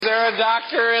a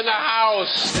doctor in the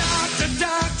house.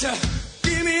 Doctor,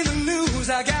 give me the news.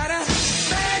 I got a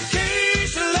bad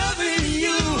case of loving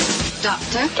you.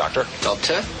 Doctor. Doctor.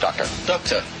 Doctor. Doctor.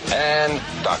 Doctor. And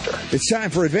doctor. It's time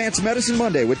for Advanced Medicine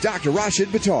Monday with Dr. Rashid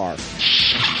Buttar.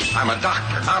 I'm a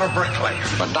doctor, not a bricklayer.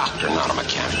 I'm a doctor, not a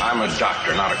mechanic. I'm a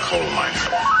doctor, not a coal miner.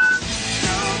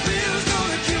 No pill's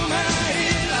gonna kill my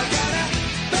head. I got a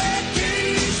bad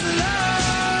case of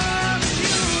loving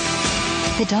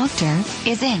you. The doctor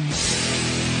is in.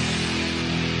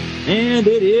 And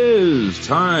it is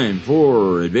time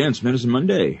for Advanced Medicine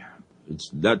Monday. It's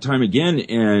that time again,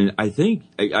 and I think,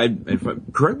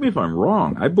 correct me if I'm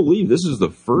wrong, I believe this is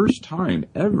the first time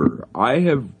ever I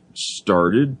have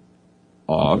started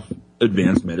off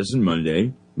Advanced Medicine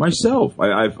Monday myself.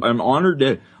 I'm honored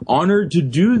to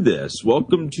do this.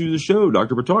 Welcome to the show,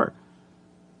 Dr. Buttar.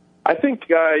 I think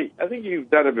you've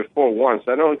done it before once.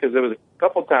 I know because there was a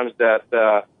couple times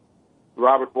that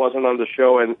Robert wasn't on the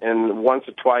show, and once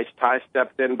or twice Ty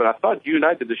stepped in. But I thought you and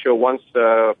I did the show once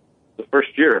the first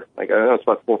year. Like I know it's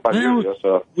about 4 or 5 years ago.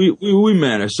 So we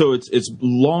managed. So it's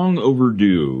long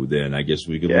overdue. Then I guess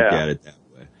we could look at it that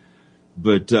way.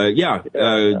 But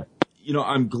you know,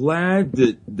 I'm glad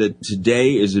that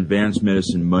today is Advanced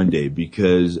Medicine Monday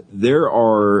because there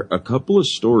are a couple of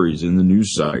stories in the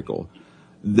news cycle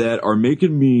that are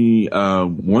making me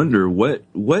wonder what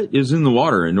is in the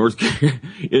water in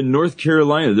North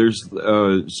Carolina. There's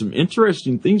some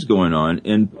interesting things going on,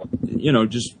 and you know,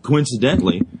 just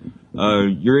coincidentally,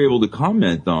 you're able to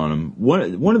comment on them.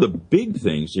 One of the big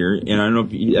things here, and I don't know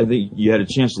if I think you had a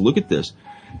chance to look at this.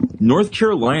 North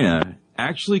Carolina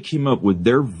actually came up with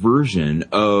their version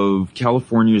of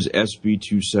California's SB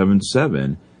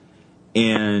 277.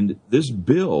 And this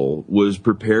bill was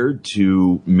prepared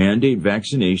to mandate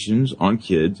vaccinations on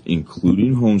kids,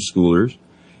 including homeschoolers,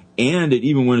 and it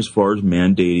even went as far as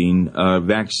mandating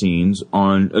vaccines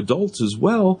on adults as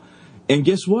well. And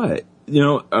guess what? You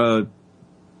know,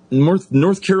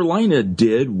 North Carolina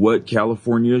did what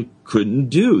California couldn't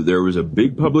do. There was a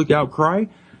big public outcry,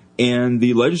 and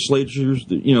the legislators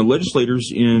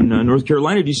in North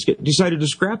Carolina decided to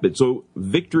scrap it. So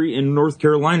victory in North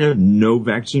Carolina, no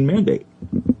vaccine mandate.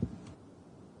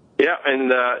 yeah,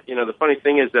 and you know the funny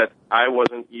thing is that I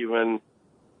wasn't even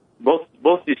both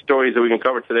these stories that we can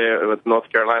cover today with North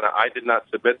Carolina. I did not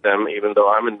submit them, even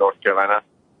though I'm in North Carolina.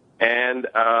 And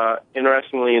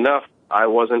interestingly enough, I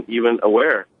wasn't even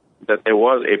aware that there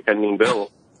was a pending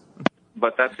bill.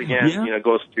 But that's again,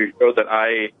 goes to show that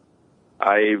I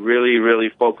really, really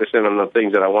focus in on the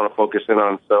things that I want to focus in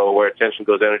on. So where attention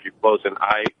goes, energy flows, and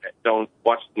I don't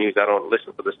watch the news. I don't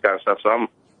listen to this kind of stuff. So I'm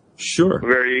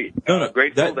very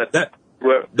grateful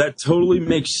that totally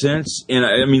makes sense. And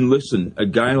I mean, listen, a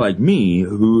guy like me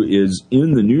who is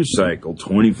in the news cycle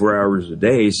 24 hours a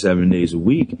day, 7 days a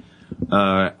week,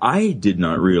 I did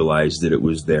not realize that it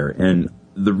was there. And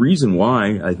the reason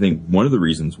why, I think one of the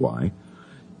reasons why,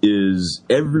 is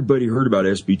everybody heard about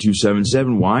SB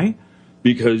 277. Why?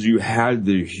 Because you had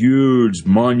the huge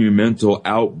monumental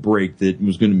outbreak that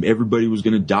everybody was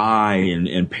going to die,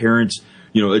 and parents,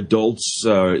 adults,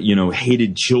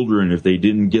 hated children if they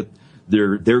didn't get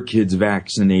their kids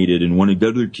vaccinated and wanted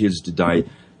other kids to die.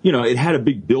 You know, it had a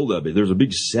big buildup. There was a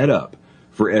big setup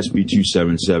for SB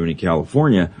 277 in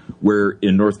California, where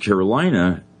in North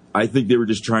Carolina, I think they were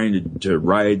just trying to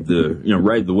ride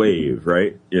the wave,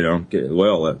 right?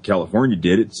 California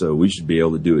did it, so we should be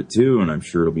able to do it too, and I'm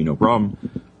sure it'll be no problem.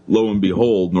 Lo and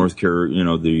behold, what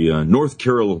do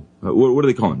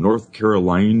they call them? North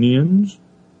Carolinians?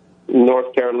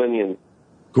 North Carolinians.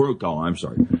 I'm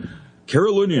sorry.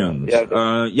 Carolinians.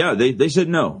 They said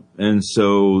no. And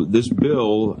so this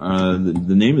bill,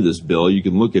 the name of this bill, you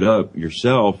can look it up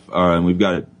yourself, and we've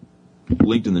got it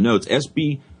linked in the notes.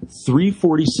 SB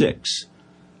 346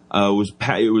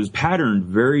 it was patterned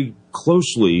very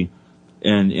closely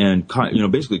and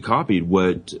basically copied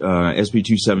what SB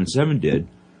 277 did.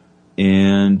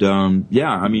 And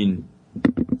I mean,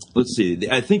 let's see.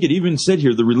 I think it even said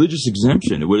here the religious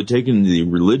exemption. It would have taken the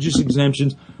religious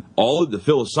exemptions, all of the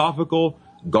philosophical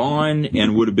gone,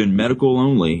 and would have been medical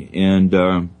only. And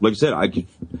like I said,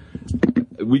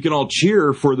 we can all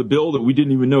cheer for the bill that we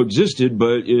didn't even know existed,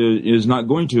 but is not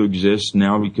going to exist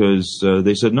now because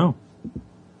they said no.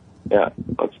 Yeah,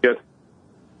 that's good.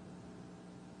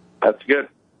 That's good.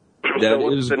 That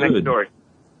so is the good. Next story?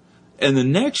 And the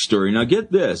next story, now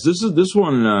get this. This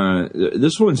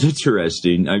one's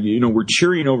interesting. We're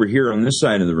cheering over here on this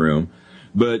side of the room,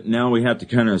 but now we have to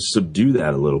kind of subdue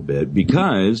that a little bit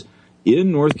because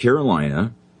in North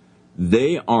Carolina,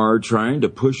 they are trying to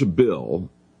push a bill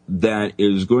that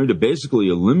is going to basically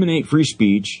eliminate free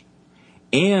speech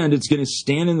and it's going to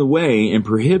stand in the way and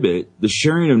prohibit the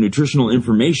sharing of nutritional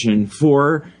information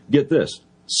for, get this,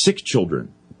 sick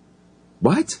children.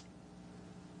 What?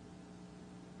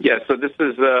 Yeah, so this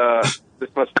is this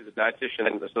must be the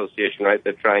Dietitian Association, right?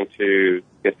 They're trying to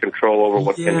get control over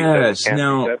what can be said and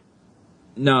can't be said.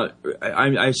 Now,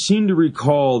 I seem to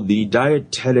recall the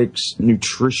dietetics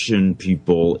nutrition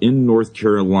people in North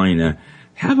Carolina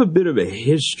have a bit of a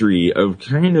history of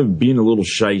kind of being a little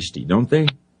shisty, don't they?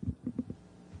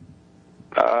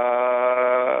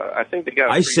 I think they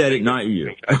got. I said it, not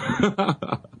you.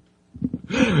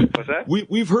 What's that?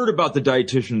 We've heard about the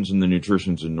dietitians and the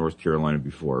nutritionists in North Carolina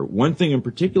before. One thing in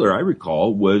particular I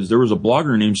recall was there was a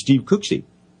blogger named Steve Cooksey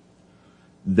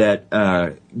that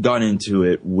got into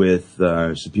it with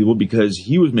some people because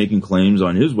he was making claims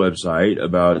on his website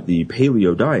about the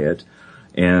paleo diet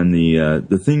and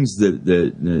the things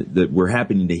that were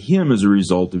happening to him as a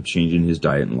result of changing his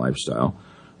diet and lifestyle.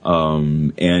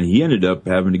 And he ended up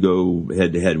having to go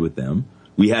head to head with them.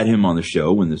 We had him on the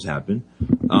show when this happened.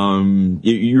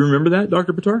 You remember that,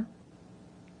 Dr. Buttar?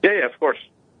 Yeah, of course.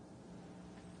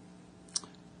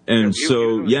 And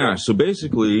so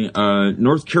basically,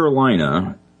 North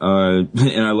Carolina, and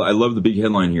I love the big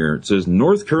headline here. It says,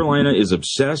 North Carolina is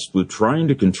obsessed with trying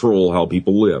to control how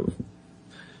people live.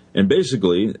 And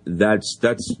basically, that's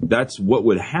what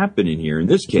would happen in here. In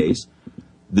this case,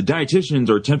 the dietitians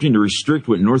are attempting to restrict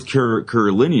what North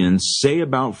Carolinians say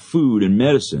about food and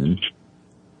medicine.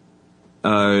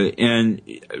 And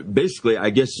basically, I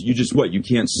guess you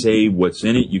can't say what's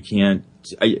in it. You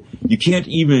can't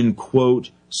even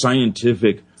quote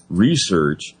scientific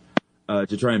research,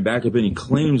 to try and back up any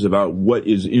claims about what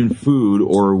is in food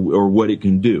or what it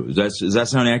can do. Does that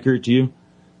sound accurate to you?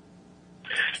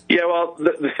 Yeah, well,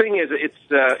 the thing is,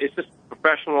 it's just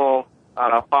professional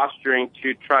posturing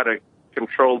to try to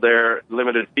control their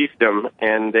limited fiefdom,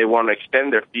 and they want to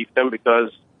extend their fiefdom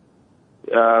because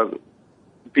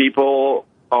people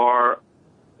are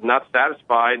not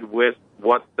satisfied with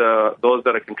what those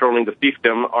that are controlling the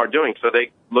fiefdom are doing. So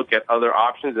they look at other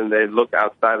options, and they look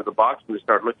outside of the box, and they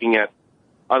start looking at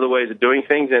other ways of doing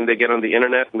things, and they get on the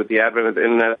Internet, and with the advent of the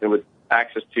Internet and with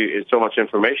access to so much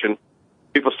information,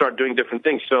 people start doing different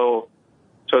things. So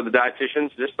the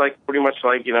dietitians, just pretty much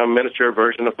like a miniature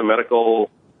version of the medical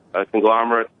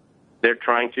conglomerate, they're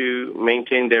trying to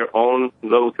maintain their own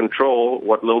little control,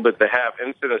 what little bit they have.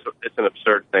 And it's an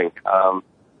absurd thing.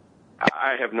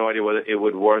 I have no idea whether it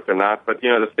would work or not. But,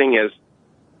 the thing is,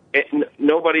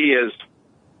 nobody is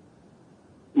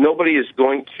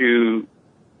going to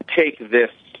take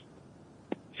this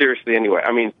seriously anyway.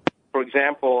 I mean, for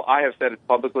example, I have said it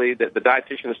publicly that the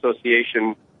Dietitian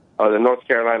Association, the North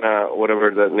Carolina,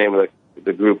 whatever the name of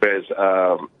the group is,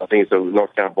 I think it's the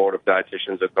North Carolina Board of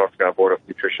Dietitians or North Carolina Board of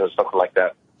Nutrition or something like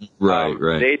that. Right.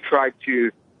 They tried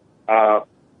to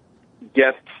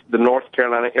get the North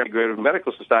Carolina Integrative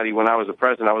Medical Society when I was the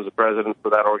president. I was the president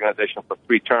for that organization for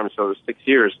 3 terms, so it was 6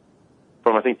 years,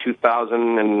 from I think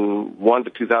 2001 to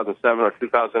 2007 or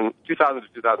 2000 to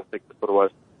 2006, that's what it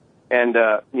was. And,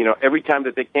 every time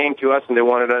that they came to us and they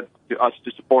wanted us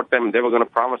to support them, and they were going to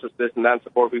promise us this and that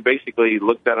support, we basically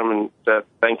looked at them and said,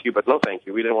 thank you, but no thank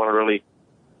you. We didn't want to really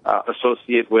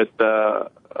associate with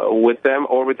them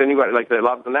or with anybody. Like a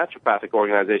lot of the naturopathic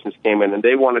organizations came in, and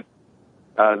they wanted,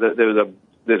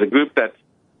 there's a group that's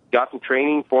gotten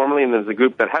training formally, and there's a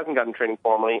group that hasn't gotten training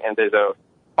formally, and there's a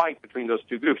fight between those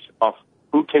two groups of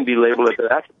who can be labeled as a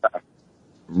naturopath.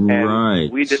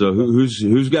 Right. So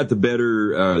who's got the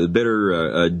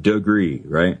better degree,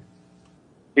 right?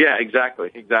 Yeah,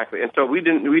 exactly. And so we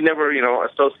never,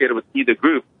 associated with either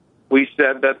group. We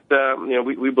said that,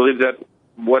 we believe that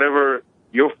whatever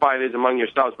your fight is among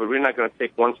yourselves, but we're not going to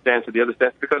take one stance or the other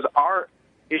stance, because our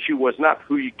issue was not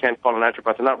who you can call a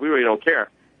naturopath or not. We really don't care.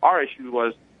 Our issue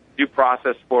was due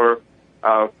process for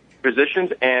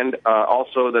physicians, and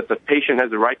also that the patient has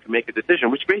the right to make a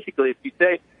decision, which basically, if you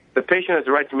say the patient has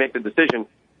the right to make the decision,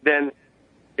 then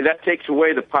that takes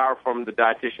away the power from the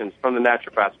dietitians, from the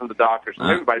naturopaths, from the doctors, from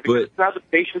everybody, because it's not the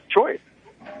patient's choice.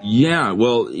 Yeah,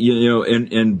 well,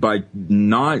 and by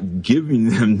not giving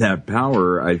them that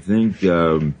power, I think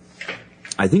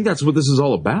that's what this is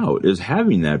all about, is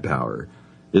having that power,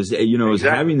 is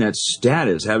having that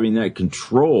status, having that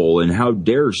control, and how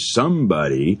dare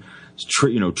somebody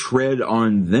tread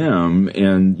on them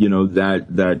and,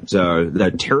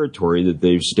 that territory that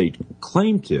they've staked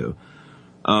claim to.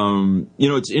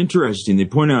 It's interesting. They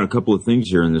point out a couple of things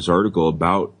here in this article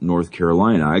about North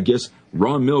Carolina. I guess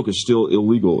raw milk is still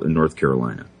illegal in North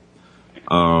Carolina.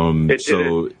 It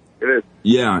is.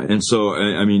 Yeah. And so,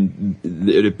 I mean,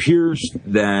 it appears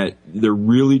that they're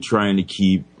really trying to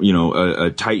keep,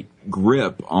 a tight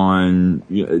grip on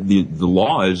the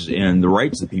laws and the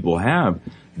rights that people have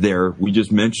there. We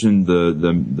just mentioned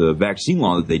the vaccine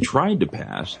law that they tried to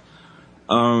pass.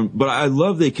 But I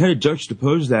love they kind of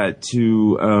juxtapose that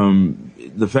to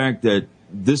the fact that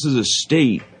this is a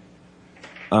state,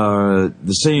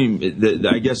 the same,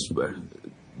 I guess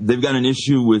they've got an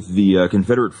issue with the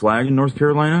Confederate flag in North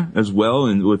Carolina as well,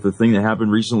 and with the thing that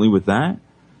happened recently with that.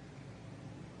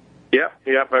 Yeah,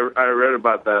 I read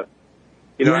about that.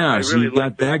 So you've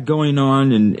got that going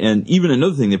on, and even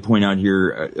another thing they point out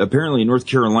here, apparently in North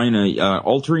Carolina,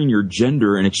 altering your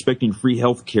gender and expecting free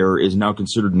health care is now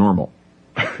considered normal.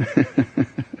 Yeah,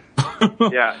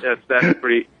 that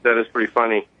is pretty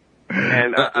funny.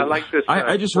 And I like this.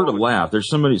 I just heard a laugh. There's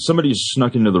somebody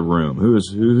snuck into the room.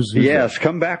 Who's yes, that?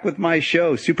 Come back with my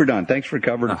show. Super Don, thanks for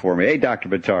covering it for me. Hey, Dr.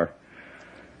 Buttar.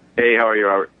 Hey, how are you,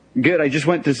 Robert? Good. I just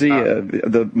went to see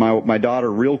my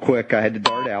daughter real quick. I had to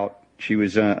dart out. She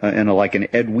was in an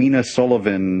Edwina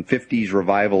Sullivan 50s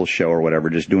revival show or whatever,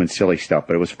 just doing silly stuff,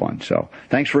 but it was fun. So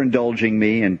thanks for indulging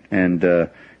me and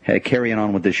carrying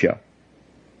on with the show.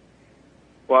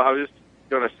 Well, I was just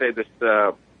going to say this.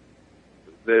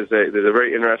 There's a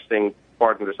very interesting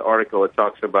part in this article. It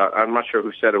talks about, I'm not sure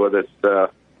who said it, whether it's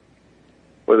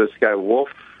this guy Wolf,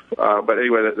 but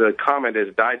anyway, the comment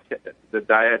is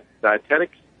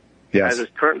dietetics, yes, as is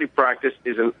currently practiced,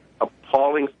 is an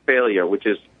appalling failure, which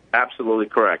is absolutely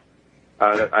correct.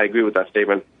 I agree with that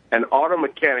statement. An auto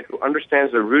mechanic who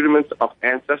understands the rudiments of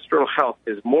ancestral health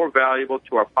is more valuable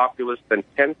to our populace than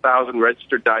 10,000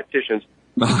 registered dietitians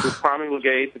who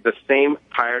promulgate the same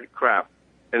tired crap.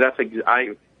 And I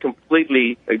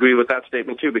completely agree with that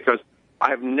statement, too, because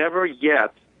I have never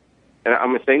yet, and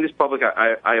I'm saying this public,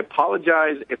 I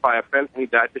apologize if I offend any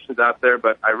dietitians out there,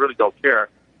 but I really don't care,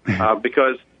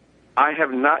 because I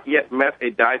have not yet met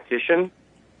a dietitian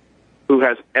who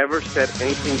has ever said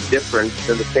anything different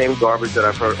than the same garbage that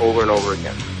I've heard over and over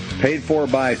again. Paid for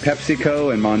by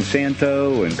PepsiCo and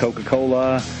Monsanto and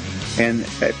Coca-Cola. And,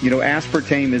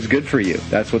 aspartame is good for you.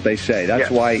 That's what they say. That's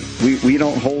why we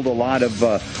don't hold a lot of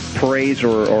praise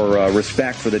or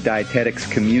respect for the dietetics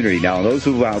community. Now, those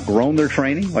who have outgrown their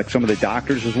training, like some of the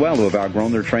doctors as well, who have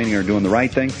outgrown their training are doing the right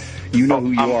thing,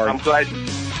 who you are. I'm glad you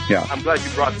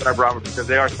brought that up, Robert, because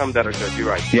there are some that are good. You're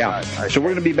right. Yeah. So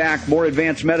we're going to be back. More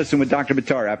advanced medicine with Dr.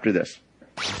 Buttar after this.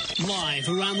 Live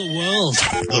around the world.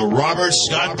 The Robert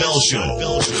Scott Bell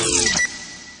Show.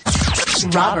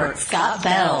 Robert Scott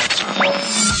Bell.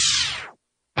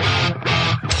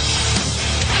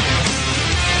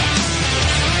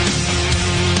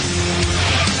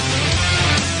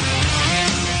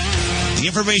 The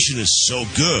information is so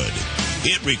good,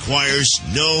 it requires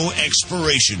no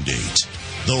expiration date.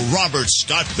 The Robert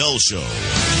Scott Bell Show.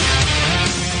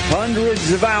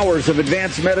 Hundreds of hours of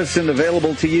advanced medicine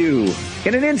available to you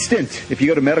in an instant if you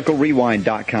go to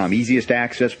medicalrewind.com. Easiest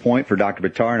access point for Dr.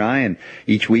 Buttar and I. And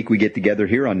each week we get together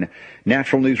here on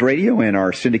Natural News Radio and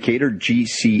our syndicator,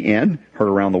 GCN, heard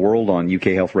around the world on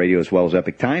UK Health Radio as well as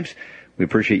Epic Times. We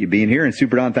appreciate you being here. And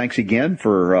Super Don, thanks again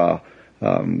for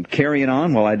carrying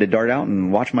on while I had to dart out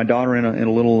and watch my daughter in a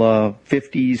little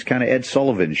 50s kind of Ed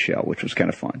Sullivan show, which was kind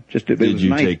of fun. Did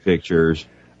you take pictures?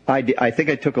 I think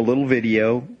I took a little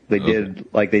video. They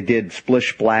did Splish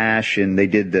Splash, and they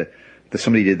did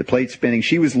somebody did the plate spinning.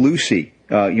 She was Lucy.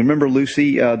 You remember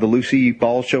Lucy, the Lucy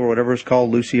Ball show or whatever it's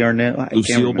called, Lucy Arnett?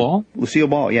 Lucille Ball? Lucille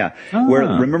Ball, yeah.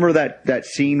 Remember that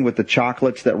scene with the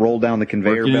chocolates that rolled down the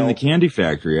conveyor belt? In the candy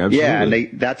factory, absolutely. Yeah,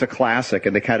 and that's a classic,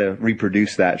 and they kind of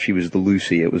reproduced that. She was the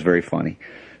Lucy. It was very funny.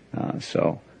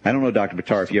 So I don't know, Dr.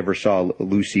 Buttar, if you ever saw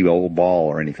Lucy Old Ball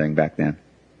or anything back then.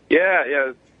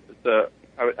 Yeah.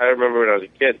 I remember when I was a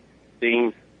kid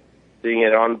seeing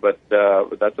it on, but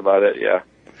that's about it, yeah.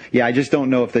 Yeah, I just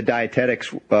don't know if the dietetics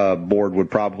board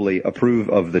would probably approve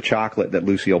of the chocolate that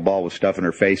Lucille Ball was stuffing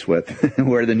her face with,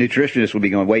 where the nutritionist would be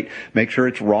going, wait, make sure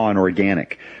it's raw and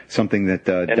organic, something that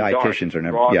dietitians are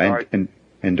never. Raw, yeah, dark.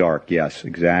 And dark, yes,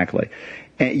 exactly.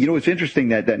 And it's interesting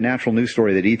that Natural News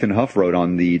story that Ethan Huff wrote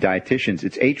on the dietitians.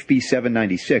 It's HB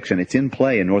 796, and it's in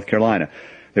play in North Carolina.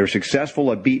 They were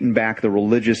successful at beating back the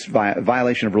religious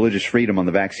violation of religious freedom on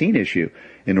the vaccine issue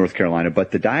in North Carolina.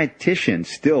 But the dietitians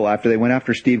still, after they went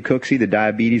after Steve Cooksey, the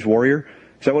diabetes warrior,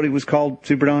 is that what he was called,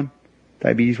 Super Don?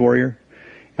 Diabetes warrior?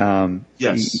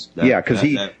 Yes. Because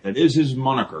that is his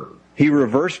moniker. He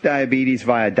reversed diabetes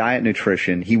via diet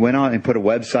nutrition. He went on and put a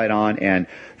website on, and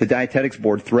the dietetics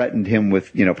board threatened him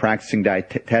with, practicing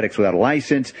dietetics without a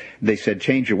license. They said,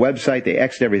 change your website. They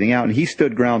X'd everything out, and he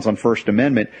stood grounds on First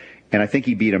Amendment. And I think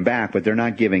he beat him back, but they're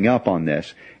not giving up on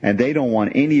this. And they don't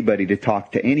want anybody to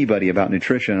talk to anybody about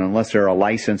nutrition unless they're a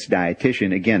licensed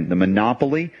dietitian. Again, the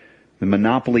monopoly the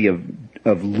monopoly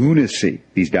of lunacy,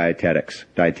 these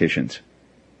dietitians.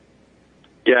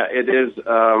 Yeah, it is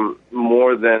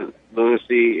more than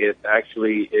lunacy. It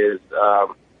actually is,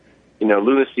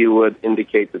 lunacy would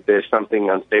indicate that there's something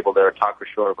unstable there, a talk or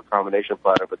short of a combination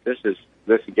platter. But this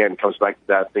again comes back to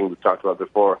that thing we talked about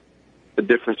before, the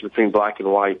difference between black and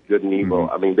white, good and evil.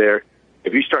 I mean,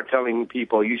 if you start telling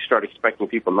people, you start expecting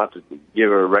people not to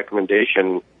give a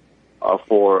recommendation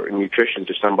for nutrition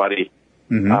to somebody.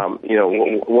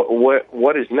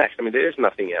 What is next? I mean, there is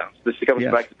nothing else. This comes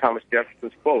back to Thomas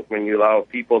Jefferson's quote: "When you allow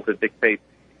people to dictate,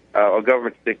 or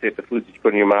government to dictate the foods that you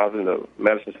put in your mouth and the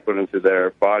medicines you put into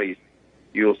their bodies,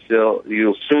 you'll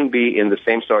soon be in the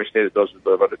same sorry state as those who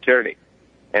live under tyranny."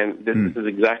 And this is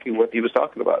exactly what he was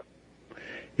talking about.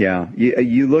 Yeah,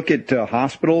 you look at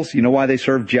hospitals. You know why they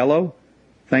serve Jell-O?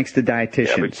 Thanks to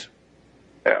dietitians.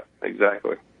 Yeah,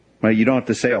 exactly. Well, you don't have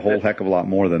to say a whole heck of a lot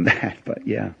more than that, but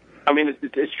yeah. I mean,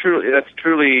 it's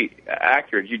truly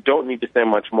accurate. You don't need to say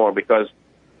much more because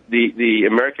the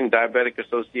American Diabetic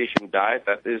Association diet,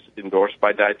 that is endorsed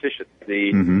by dietitians.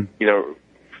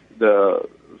 The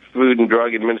Food and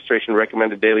Drug Administration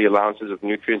recommended daily allowances of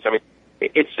nutrients. I mean,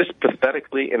 it's just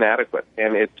pathetically inadequate,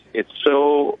 and it's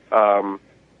so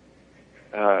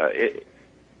it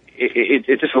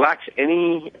just lacks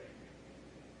any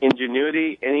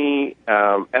ingenuity, any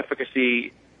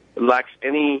efficacy, lacks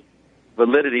any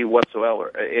validity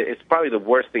whatsoever. It's probably the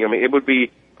worst thing. I mean, it would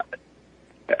be.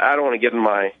 I don't want to get in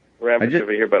my rampage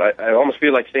over here, but I almost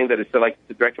feel like saying that it's like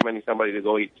recommending somebody to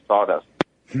go eat sawdust.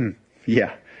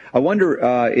 Yeah. I wonder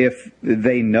if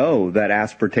they know that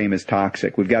aspartame is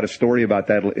toxic. We've got a story about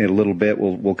that in a little bit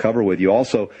we'll cover with you.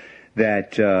 Also,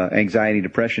 that anxiety,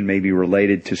 depression may be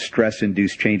related to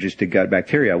stress-induced changes to gut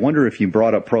bacteria. I wonder if you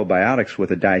brought up probiotics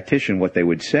with a dietitian, what they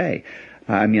would say.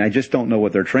 I mean, I just don't know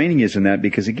what their training is in that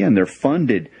because, again, they're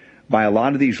funded by a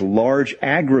lot of these large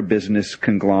agribusiness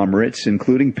conglomerates,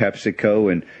 including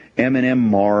PepsiCo and M&M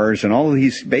Mars and all of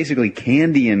these basically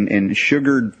candy and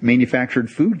sugar manufactured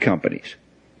food companies.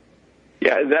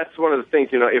 Yeah, that's one of the things,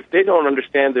 if they don't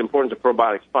understand the importance of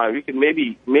probiotics, fine. We can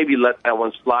maybe let that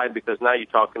one slide because now you're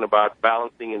talking about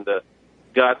balancing in the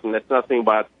gut, and that's nothing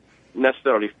about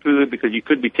necessarily food because you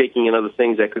could be taking in other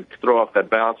things that could throw off that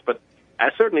balance. But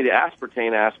certainly the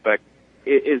aspartame aspect,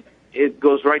 it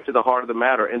goes right to the heart of the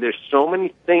matter. And there's so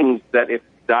many things that if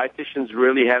dietitians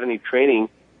really had any training,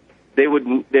 they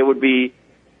would be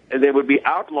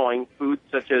outlawing foods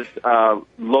such as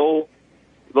low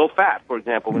fat, for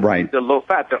example. Right. The low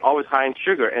fat, they're always high in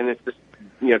sugar, and it's just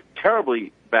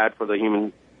terribly bad for the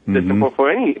human system,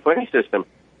 for any system.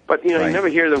 But you never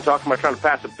hear them talking about trying to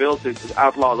pass a bill to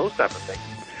outlaw those type of things.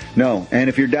 No, and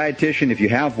if you're a dietitian, if you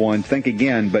have one, think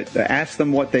again, but ask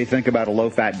them what they think about a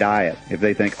low-fat diet. If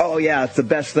they think, oh yeah, it's the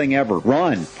best thing ever,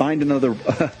 run, find another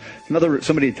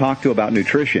somebody to talk to about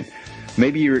nutrition.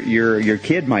 Maybe your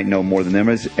kid might know more than them.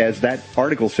 As that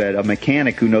article said, a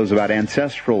mechanic who knows about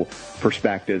ancestral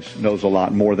perspectives knows a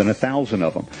lot more than 1,000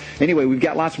 of them. Anyway, we've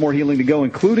got lots more healing to go,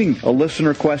 including a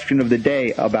listener question of the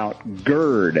day about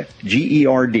GERD,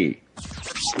 G-E-R-D.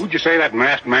 Who'd you say that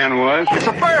masked man was? It's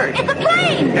a bird. It's a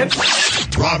plane. It's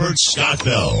Robert Scott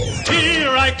Bell. Here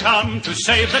I come to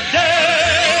save the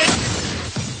day.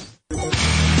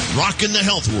 Rocking the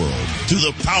health world through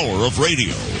the power of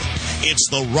radio. It's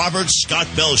the Robert Scott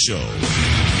Bell Show.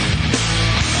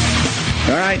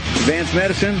 All right, Advanced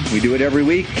Medicine. We do it every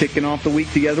week, kicking off the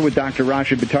week together with Dr.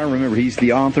 Rashid Buttar. Remember, he's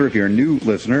the author, if you're a new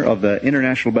listener, of the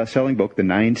international best-selling book, The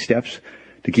 9 Steps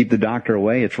to Keep the Doctor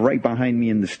Away. It's right behind me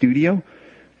in the studio,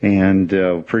 and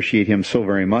appreciate him so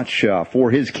very much for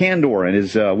his candor and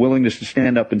his willingness to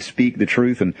stand up and speak the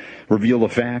truth and reveal the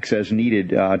facts as needed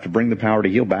to bring the power to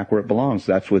heal back where it belongs.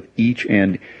 That's with each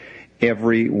and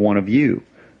every one of you.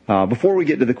 Before we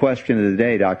get to the question of the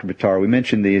day, Dr. Buttar, we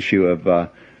mentioned the issue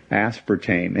of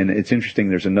aspartame, and it's interesting.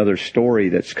 There's another story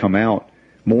that's come out,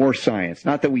 more science.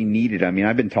 Not that we need it. I mean,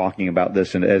 I've been talking about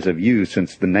this as of you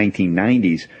since the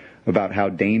 1990s about how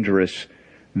dangerous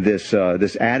this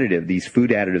additive, these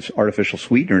food additives, artificial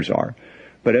sweeteners are.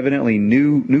 But evidently,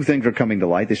 new things are coming to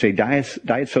light. They say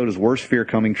diet soda's worst fear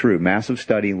coming true. Massive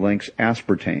study links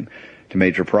aspartame to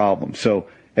major problems. So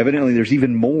evidently, there's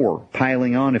even more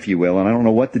piling on, if you will, and I don't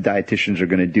know what the dietitians are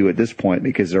going to do at this point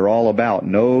because they're all about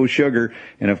no sugar.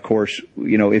 And, of course,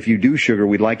 if you do sugar,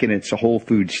 we'd like it in its whole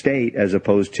food state as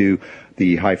opposed to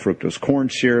the high fructose corn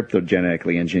syrup, the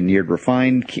genetically engineered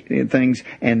refined things,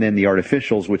 and then the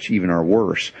artificials, which even are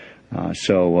worse.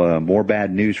 So more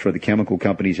bad news for the chemical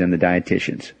companies and the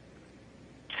dietitians.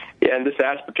 Yeah, and this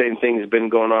aspartame thing has been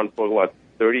going on for,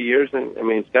 30 years? And I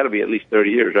mean, it's got to be at least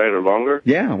 30 years, right, or longer?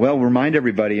 Yeah, well, remind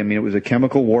everybody, I mean, it was a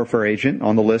chemical warfare agent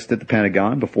on the list at the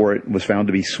Pentagon before it was found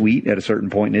to be sweet at a certain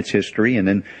point in its history, and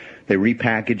then they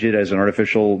repackaged it as an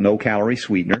artificial no-calorie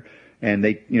sweetener, and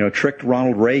they, tricked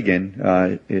Ronald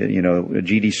Reagan,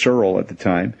 G.D. Searle at the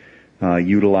time,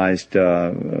 utilized,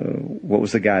 what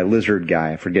was the guy, lizard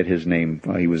guy, I forget his name,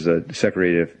 he was the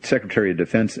Secretary of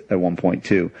Defense at one point,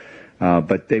 too.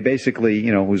 But they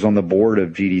basically, was on the board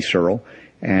of G.D. Searle,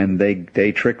 and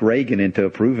they tricked Reagan into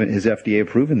his FDA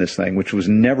approving this thing, which was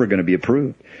never going to be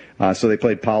approved. So they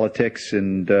played politics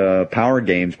and power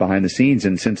games behind the scenes,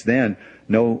 and since then,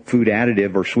 no food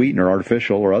additive or sweetener,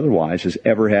 artificial or otherwise, has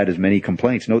ever had as many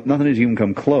complaints. Nothing has even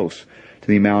come close to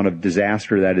the amount of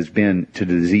disaster that has been to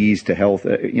disease, to health,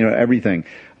 everything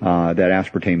that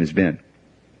aspartame has been.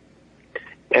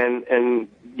 And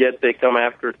yet they come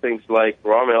after things like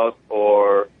raw milk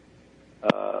or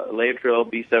Laetrile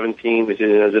B17, which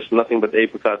is just nothing but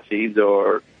apricot seeds,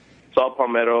 or saw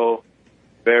palmetto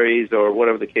berries, or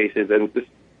whatever the case is. And this,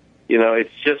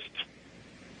 it's just,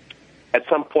 at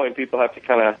some point people have to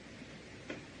kind of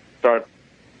start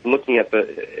looking at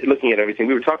everything.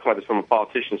 We were talking about this from a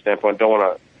politician standpoint. Don't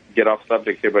want to get off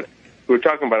subject here, but we were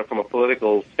talking about it from a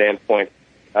political standpoint.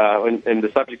 And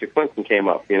the subject of Clinton came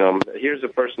up. Here's a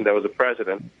person that was a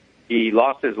president. He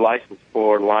lost his license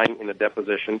for lying in a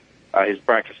deposition, his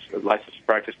license to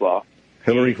practice law.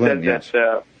 Hillary Clinton, yes.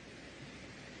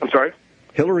 I'm sorry?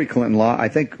 Hillary Clinton law, I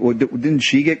think, didn't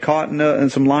she get caught in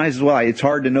some lies as well? It's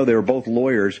hard to know. They were both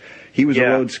lawyers. He was a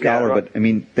Rhodes Scholar, right. But, I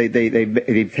mean,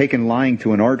 they've taken lying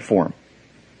to an art form.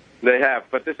 They have,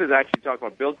 but this is actually talking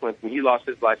about Bill Clinton. He lost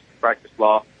his license to practice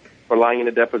law for lying in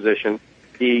a deposition.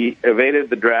 He evaded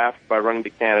the draft by running to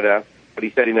Canada, but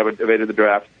he said he never evaded the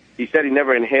draft. He said he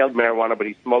never inhaled marijuana, but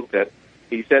he smoked it.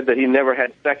 He said that he never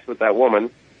had sex with that woman.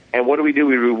 And what do? We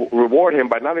reward him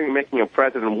by not even making him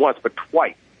president once, but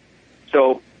twice.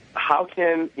 So how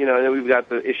can, then we've got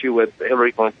the issue with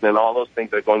Hillary Clinton and all those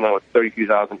things that are going on with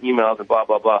 32,000 emails and blah,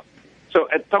 blah, blah. So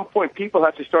at some point, people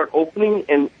have to start opening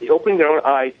their own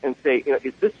eyes and say,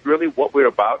 is this really what we're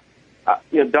about?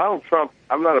 Donald Trump,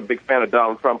 I'm not a big fan of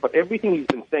Donald Trump, but everything he's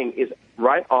been saying is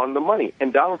right on the money.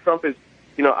 And Donald Trump is,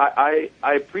 I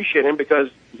appreciate him because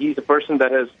he's a person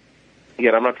that has,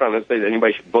 again, I'm not trying to say that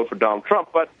anybody should vote for Donald Trump,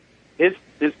 but his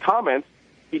comments,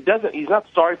 he's not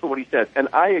sorry for what he says. And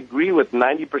I agree with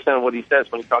 90% of what he says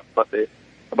when he talks about the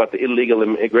illegal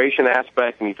immigration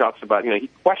aspect, and he talks about, he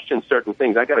questions certain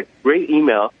things. I got a great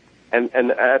email, and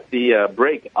at the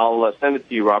break, I'll send it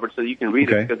to you, Robert, so you can read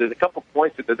it, because there's a couple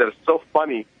points that are so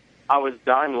funny. I was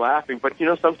dying laughing, but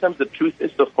sometimes the truth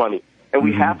is so funny, and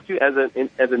we have to,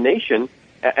 as a nation,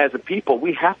 as a people,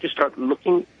 we have to start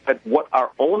looking at what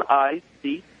our own eyes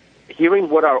see, hearing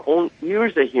what our own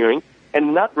ears are hearing,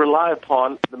 and not rely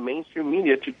upon the mainstream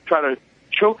media to try to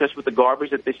choke us with the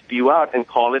garbage that they spew out and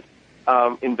call it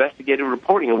investigative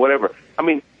reporting or whatever. I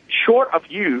mean, short of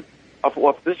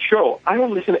this show, I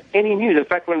don't listen to any news. In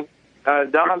fact, when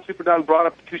Super Don brought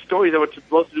up the two stories that were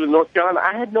supposed to do in North Carolina,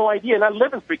 I had no idea, and I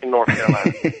live in freaking North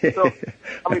Carolina. So,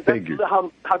 I mean,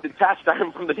 that's how detached I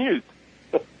am from the news.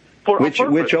 Which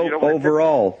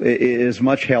overall is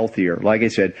much healthier. Like I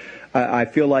said, I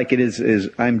feel like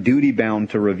I'm duty bound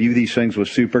to review these things with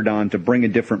Super Don, to bring a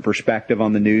different perspective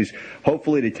on the news,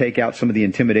 hopefully to take out some of the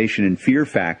intimidation and fear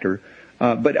factor,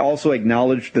 but also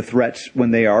acknowledge the threats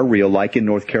when they are real, like in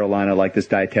North Carolina, like this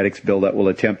dietetics bill that will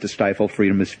attempt to stifle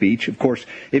freedom of speech. Of course,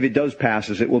 if it does pass,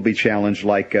 it will be challenged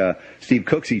like Steve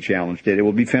Cooksey challenged it. It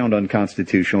will be found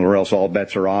unconstitutional, or else all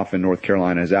bets are off, and North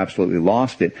Carolina has absolutely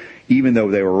lost it, even though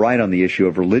they were right on the issue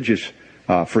of religious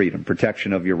freedom,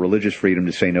 protection of your religious freedom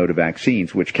to say no to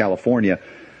vaccines, which California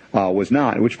was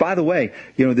not. Which, by the way,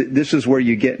 this is where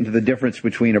you get into the difference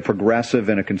between a progressive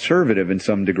and a conservative in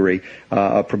some degree.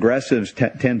 Progressives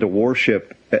tend to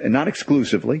worship, not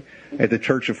exclusively, at the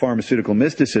Church of Pharmaceutical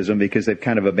Mysticism, because they've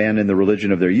kind of abandoned the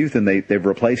religion of their youth, and they've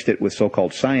replaced it with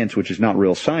so-called science, which is not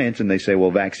real science, and they say,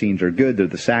 well, vaccines are good, they're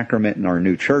the sacrament in our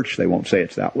new church. They won't say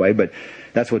it's that way, but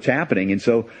that's what's happening. And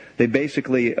so they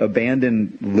basically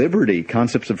abandon liberty,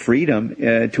 concepts of freedom,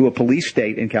 to a police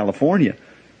state in California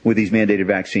with these mandated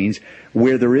vaccines,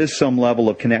 where there is some level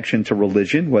of connection to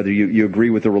religion, whether you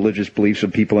agree with the religious beliefs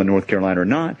of people in North Carolina or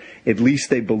not. At least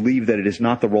they believe that it is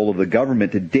not the role of the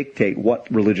government to dictate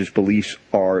what religious beliefs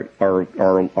are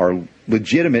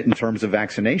legitimate in terms of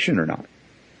vaccination or not.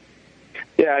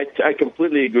 Yeah, I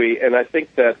completely agree, and I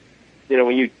think that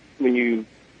when you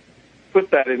put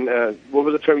that in, what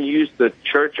was the term you used? The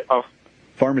Church of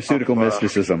Pharmaceutical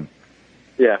Mysticism.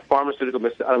 Yeah, pharmaceutical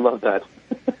mysticism. I love that.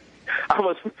 I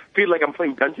almost feel like I'm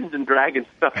playing Dungeons and Dragons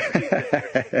stuff.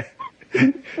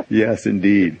 Yes,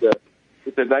 indeed.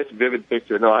 It's a nice, vivid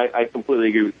picture. No, I completely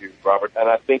agree with you, Robert. And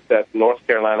I think that North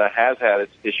Carolina has had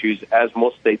its issues, as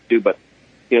most states do. But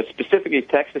specifically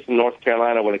Texas and North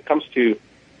Carolina, when it comes to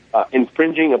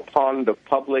infringing upon the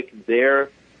public, their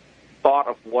thought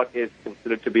of what is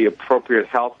considered to be appropriate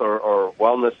health or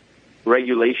wellness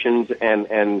regulations,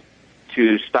 and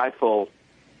to stifle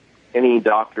any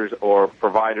doctors or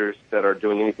providers that are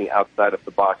doing anything outside of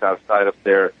the box, outside of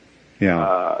their, in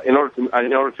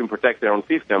order to protect their own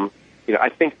fiefdom. I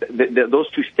think that those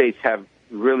two states have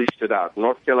really stood out.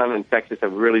 North Carolina and Texas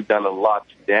have really done a lot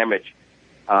to damage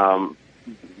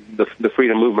the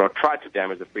freedom movement, or tried to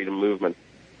damage the freedom movement.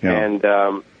 Yeah.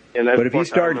 But if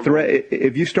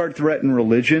you start threatening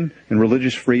religion and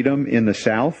religious freedom in the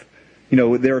South,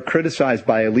 they're criticized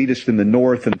by elitists in the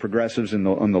North and progressives on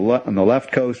the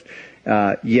left coast.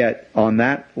 Yet on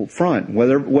that front,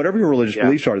 whatever your religious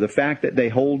beliefs are, the fact that they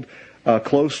hold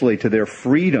closely to their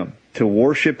freedom to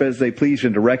worship as they please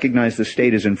and to recognize the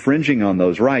state as infringing on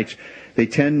those rights, they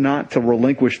tend not to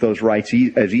relinquish those rights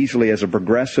as easily as a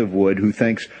progressive would, who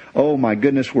thinks, oh my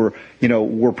goodness, we're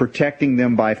protecting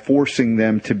them by forcing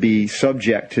them to be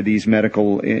subject to these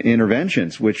medical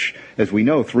interventions, which, as we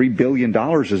know, $3 billion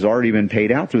has already been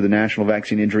paid out through the National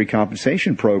Vaccine Injury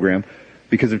Compensation Program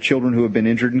because of children who have been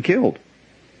injured and killed.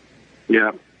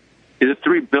 Yeah. Is it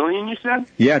 $3 billion, you said?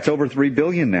 Yeah, it's over $3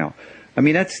 billion now. I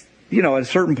mean, that's, at a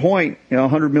certain point,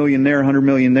 $100 million there, $100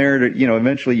 million there,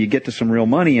 eventually you get to some real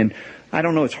money. And I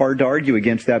don't know, it's hard to argue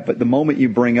against that. But the moment you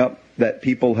bring up that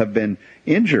people have been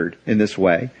injured in this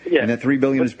way, and that $3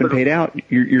 billion has been paid out,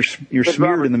 you're smeared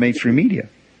Robert, in the mainstream media.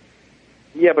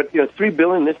 Yeah, but $3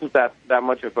 billion isn't that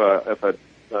much of a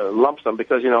lump sum,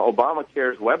 because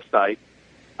Obamacare's website,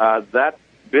 that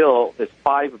bill is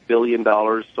 $5 billion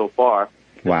so far.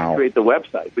 Wow. To create the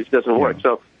website, which doesn't work.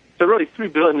 So really,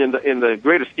 $3 billion in the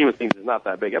greater scheme of things is not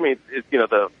that big. I mean,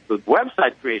 the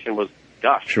website creation was,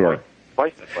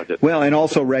 twice that budget. Well, and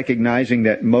also recognizing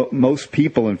that most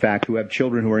people, in fact, who have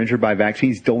children who are injured by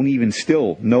vaccines don't even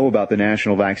still know about the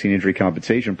National Vaccine Injury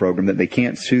Compensation Program, that they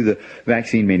can't sue the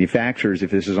vaccine manufacturers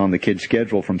if this is on the kid's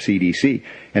schedule from CDC,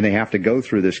 and they have to go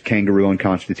through this kangaroo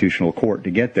unconstitutional court to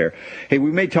get there. Hey,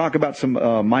 we may talk about some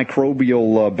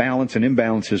microbial balance and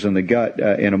imbalances in the gut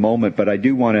in a moment, but I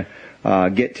do want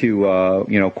to get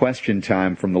to question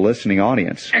time from the listening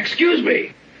audience. Excuse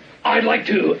me. I'd like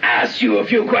to ask you a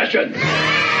few questions.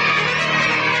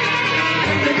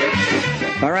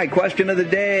 All right, question of the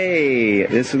day.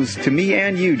 This is to me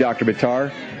and you, Dr.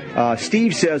 Buttar.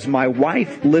 Steve says, my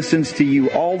wife listens to you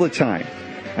all the time.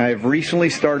 I have recently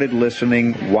started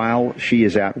listening while she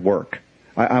is at work.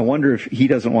 I wonder if he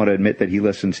doesn't want to admit that he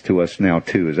listens to us now,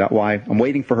 too. Is that why? I'm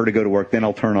waiting for her to go to work, then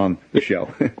I'll turn on the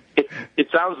show. It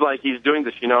sounds like he's doing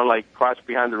this, like crouched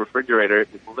behind the refrigerator,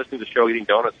 listening to the show, eating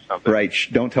donuts or something. Right.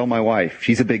 Don't tell my wife.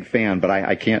 She's a big fan, but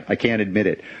I can't admit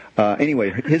it.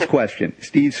 Anyway,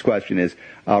 Steve's question is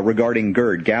regarding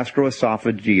GERD,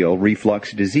 gastroesophageal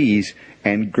reflux disease,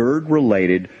 and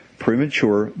GERD-related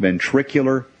premature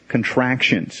ventricular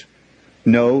contractions.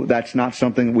 No, that's not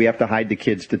something we have to hide the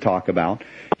kids to talk about.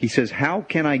 He says, how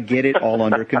can I get it all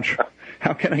under control?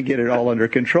 How can I get it all under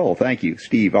control? Thank you,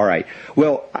 Steve. All right.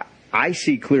 Well, I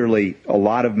see clearly a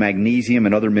lot of magnesium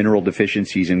and other mineral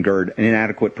deficiencies in GERD and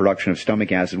inadequate production of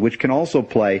stomach acid, which can also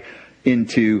play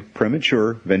into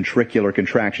premature ventricular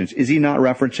contractions. Is he not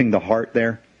referencing the heart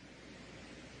there?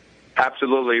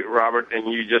 Absolutely, Robert,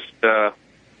 and you just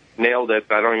nailed it.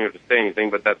 I don't even have to say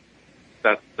anything, but that's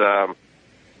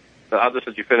I'll just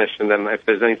let you finish, and then if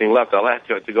there's anything left, I'll add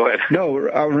to it. So go ahead. No,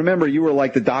 remember, you were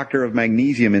like the doctor of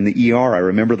magnesium in the ER. I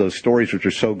remember those stories, which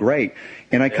are so great.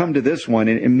 And I come to this one,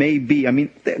 and it may be,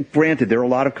 granted, there are a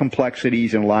lot of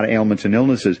complexities and a lot of ailments and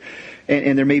illnesses,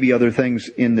 and there may be other things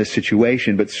in this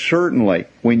situation, but certainly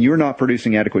when you're not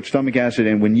producing adequate stomach acid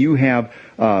and when you have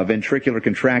ventricular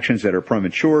contractions that are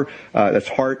premature, that's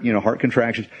heart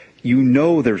contractions,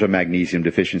 there's a magnesium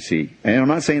deficiency. And I'm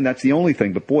not saying that's the only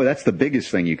thing, but boy, that's the biggest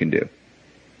thing you can do.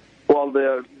 Well,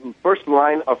 the first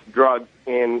line of drugs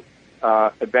in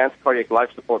advanced cardiac life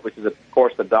support, which is a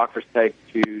course that doctors take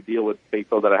to deal with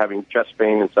people that are having chest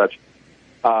pain and such,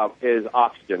 is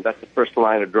oxygen. That's the first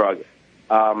line of drug.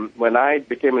 When I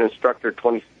became an instructor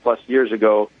 20-plus years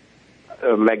ago,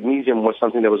 magnesium was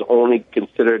something that was only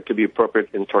considered to be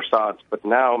appropriate in torsades, but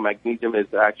now magnesium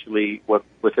is actually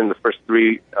within the first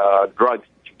three drugs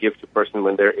to give to a person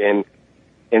when they're in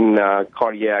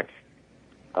cardiac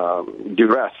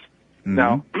duress. Mm-hmm.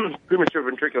 Now, premature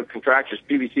ventricular contractions,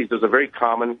 PVCs, those are very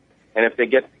common, and if they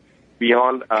get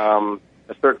beyond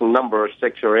a certain number,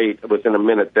 6 or 8, within a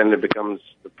minute, then it becomes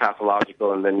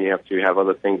pathological, and then you have to have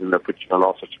other things that put you on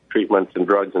all sorts of treatments and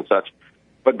drugs and such.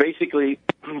 But basically,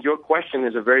 your question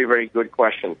is a very, very good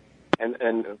question,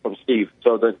 and from Steve.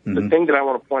 So the thing that I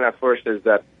want to point out first is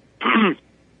that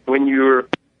when you're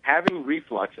having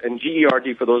reflux, and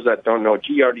GERD, for those that don't know,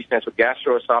 GERD stands for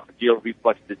gastroesophageal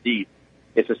reflux disease.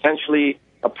 It's essentially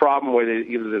a problem where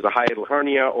either there's a hiatal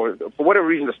hernia or for whatever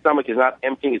reason the stomach is not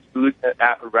emptying its food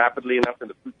rapidly enough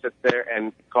and the food sits there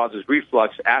and causes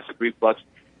reflux, acid reflux.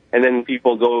 And then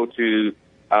people go to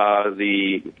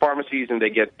the pharmacies and they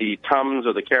get the Tums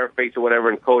or the Carafates or whatever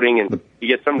and coating, and you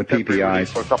get some PPIs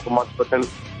for a couple of months. But then,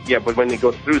 but when they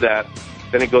go through that,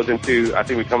 then it goes into, I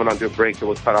think we're coming onto a break, so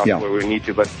we'll cut off where we need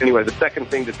to. But anyway, the second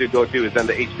thing that you go to is then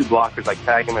the H2 blockers like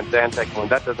Tagam and Zantac. When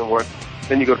that doesn't work,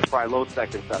 then you go to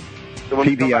Prilosec and stuff. So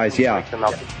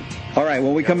PPIs, All right,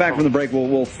 when we come back from the break,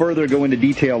 we'll further go into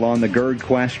detail on the GERD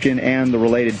question and the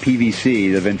related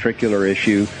PVC, the ventricular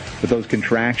issue with those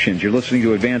contractions. You're listening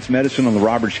to Advanced Medicine on the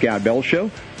Robert Scott Bell Show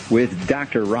with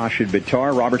Dr. Rashid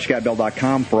Buttar.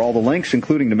 RobertScottBell.com for all the links,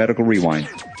 including the Medical Rewind.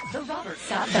 The Robert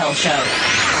Scott Bell Show.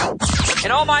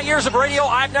 In all my years of radio,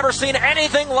 I've never seen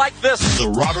anything like this. The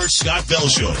Robert Scott Bell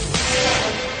Show.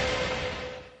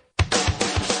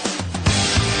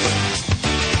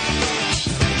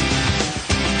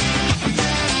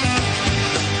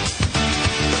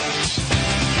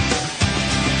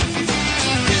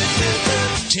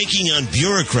 Taking on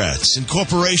bureaucrats and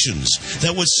corporations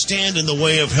that would stand in the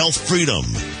way of health freedom.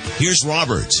 Here's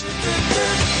Robert.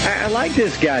 I like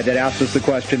this guy that asked us the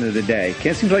question of the day.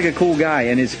 Ken seems like a cool guy,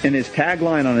 and his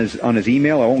tagline on his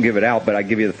email, I won't give it out, but I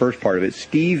give you the first part of it.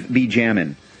 Steve B.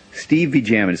 Jammin. Steve B.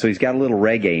 Jammin. So he's got a little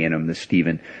reggae in him, this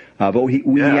Steven. But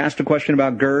we asked a question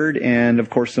about GERD and, of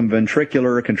course, some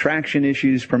ventricular contraction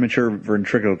issues, premature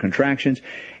ventricular contractions.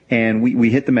 And we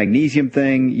hit the magnesium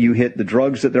thing. You hit the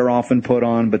drugs that they're often put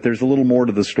on, but there's a little more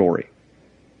to the story.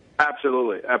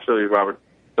 Absolutely, Robert.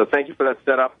 So thank you for that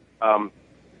setup.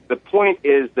 The point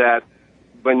is that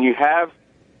when you have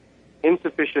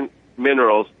insufficient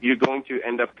minerals, you're going to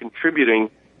end up contributing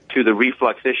to the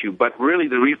reflux issue. But really,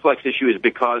 the reflux issue is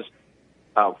because,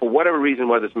 for whatever reason,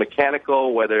 whether it's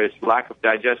mechanical, whether it's lack of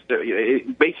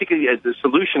digestive, basically the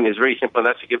solution is very simple, and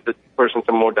that's to give the person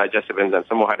some more digestive enzymes,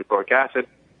 some more hydrochloric acid.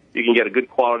 You can get a good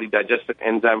quality digestive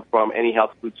enzyme from any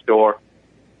health food store,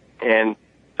 and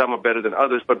some are better than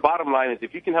others. But bottom line is,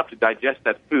 if you can help to digest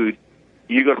that food,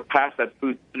 you're going to pass that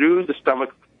food through the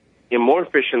stomach more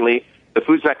efficiently. The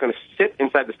food's not going to sit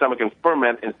inside the stomach and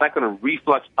ferment, and it's not going to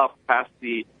reflux up past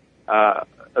the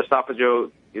esophageal,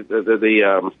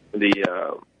 the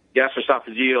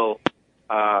gastroesophageal.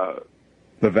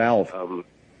 The valve.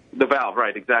 The valve,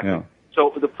 right, exactly. Yeah.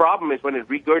 So the problem is when it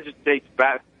regurgitates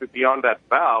back beyond that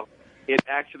valve, it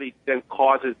actually then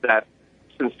causes that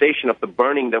sensation of the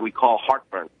burning that we call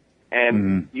heartburn.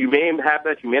 And you may have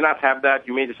that, you may not have that,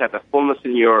 you may just have that fullness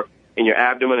in your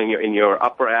abdomen, in your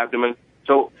upper abdomen.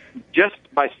 So just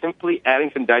by simply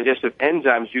adding some digestive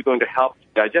enzymes, you're going to help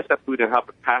digest that food and help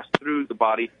it pass through the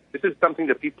body. This is something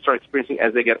that people start experiencing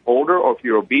as they get older, or if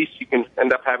you're obese, you can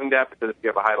end up having that because if you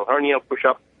have a hiatal hernia, it'll push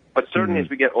up. But certainly as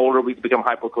we get older, we become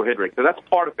hypocohydric. So that's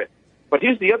part of it. But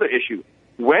here's the other issue.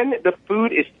 When the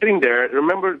food is sitting there,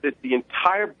 remember that the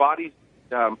entire body's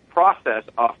process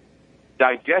of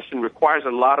digestion requires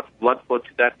a lot of blood flow to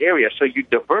that area. So you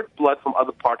divert blood from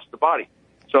other parts of the body.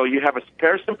 So you have a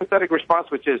parasympathetic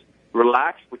response, which is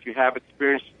relaxed, which you have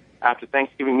experienced after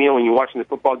Thanksgiving meal when you're watching the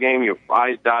football game. Your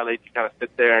eyes dilate, you kind of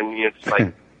sit there and you're just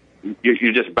like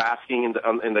you're just basking in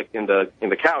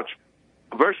the couch.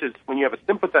 Versus when you have a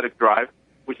sympathetic drive,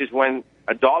 which is when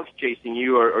a dog's chasing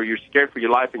you or you're scared for your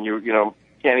life and you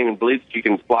can't even believe that you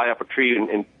can fly up a tree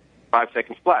in 5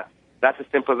 seconds flat. That's a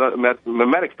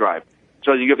sympathetic drive.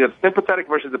 So you have the sympathetic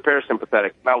versus the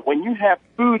parasympathetic. Now, when you have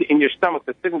food in your stomach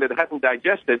that's sitting there that hasn't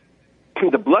digested,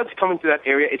 the blood's coming to that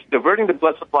area. It's diverting the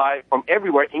blood supply from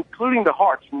everywhere, including the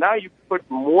heart. So now you put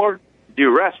more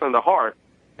duress on the heart.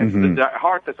 And the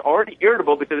heart that's already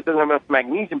irritable because it doesn't have enough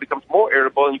magnesium becomes more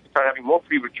irritable, and you can start having more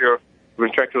premature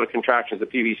ventricular contractions, the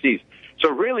PVCs. So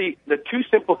really, the two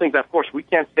simple things, of course, we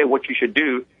can't say what you should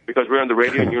do because we're on the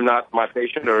radio and you're not my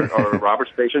patient or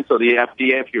Robert's patient, so the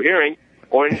FDA, if you're hearing,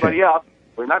 or anybody else,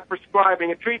 we're not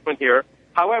prescribing a treatment here.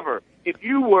 However, if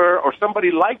you were, or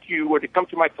somebody like you were to come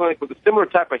to my clinic with a similar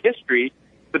type of history,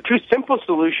 the two simple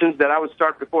solutions that I would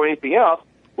start before anything else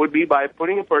would be by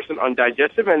putting a person on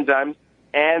digestive enzymes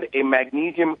and a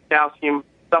magnesium-calcium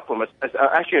supplement.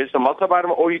 Actually, it's a multivitamin,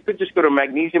 or you could just go to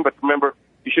magnesium, but remember,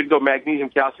 you should go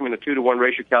magnesium-calcium in a 2-to-1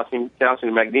 ratio, calcium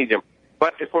to magnesium.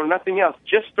 But if for nothing else,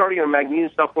 just starting a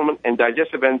magnesium supplement and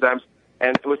digestive enzymes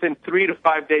And within 3 to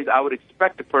 5 days, I would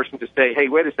expect the person to say, hey,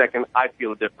 wait a second, I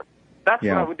feel different. That's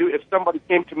what I would do if somebody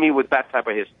came to me with that type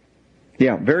of history.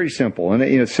 Yeah, very simple.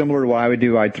 And, similar to what I would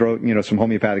do, I'd throw, some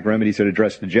homeopathic remedies that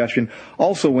address digestion.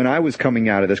 Also, when I was coming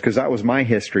out of this, because that was my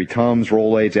history, Tums,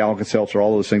 Rolaids, Alka-Seltzer,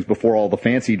 all those things before all the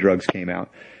fancy drugs came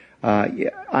out,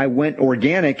 I went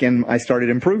organic and I started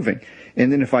improving.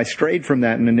 And then if I strayed from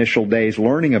that in initial days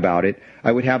learning about it,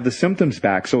 I would have the symptoms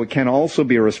back. So it can also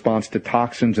be a response to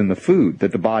toxins in the food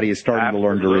that the body is starting to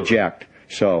learn to reject.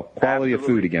 So quality of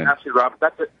food again. Absolutely, Rob.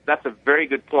 That's a very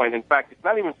good point. In fact, it's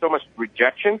not even so much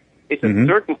rejection. It's that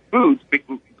certain foods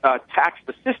tax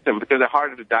the system because they're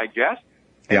harder to digest.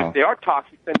 And if they are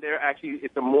toxic, then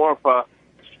it's a more of a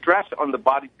stress on the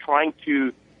body trying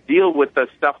to deal with the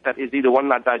stuff that is either one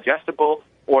not digestible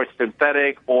or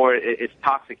synthetic or it's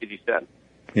toxic, as you said.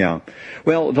 Yeah.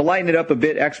 Well, to lighten it up a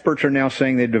bit, experts are now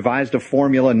saying they've devised a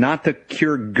formula not to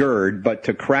cure GERD, but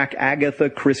to crack Agatha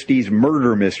Christie's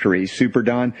murder mysteries. Super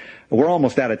Don, we're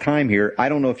almost out of time here. I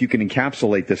don't know if you can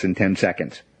encapsulate this in 10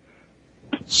 seconds.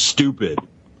 Stupid.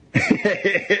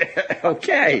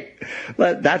 Okay.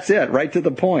 That's it. Right to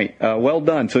the point. Well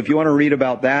done. So if you want to read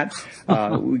about that,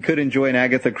 we could enjoy an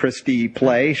Agatha Christie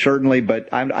play, certainly, but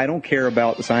I don't care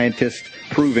about scientists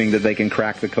proving that they can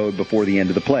crack the code before the end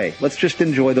of the play. Let's just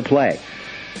enjoy the play.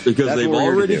 Because they've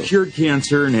already cured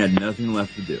cancer and had nothing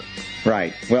left to do.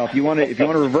 Right. Well, if you want to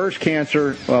reverse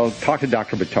cancer, well, talk to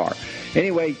Dr. Buttar.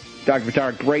 Anyway, Dr.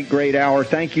 Buttar, great hour.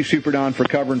 Thank you, Super Don, for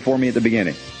covering for me at the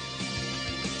beginning.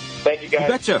 Thank you, guys. You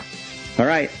betcha. All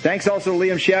right. Thanks also to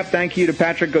Liam Sheff. Thank you to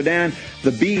Patrick Godin.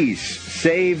 The Bees.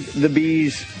 Save the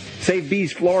Bees.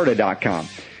 SaveBeesFlorida.com.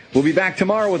 We'll be back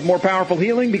tomorrow with more powerful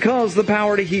healing because the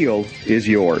power to heal is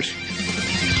yours.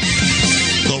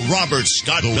 The Robert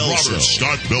Scott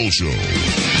Bell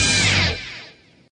Show.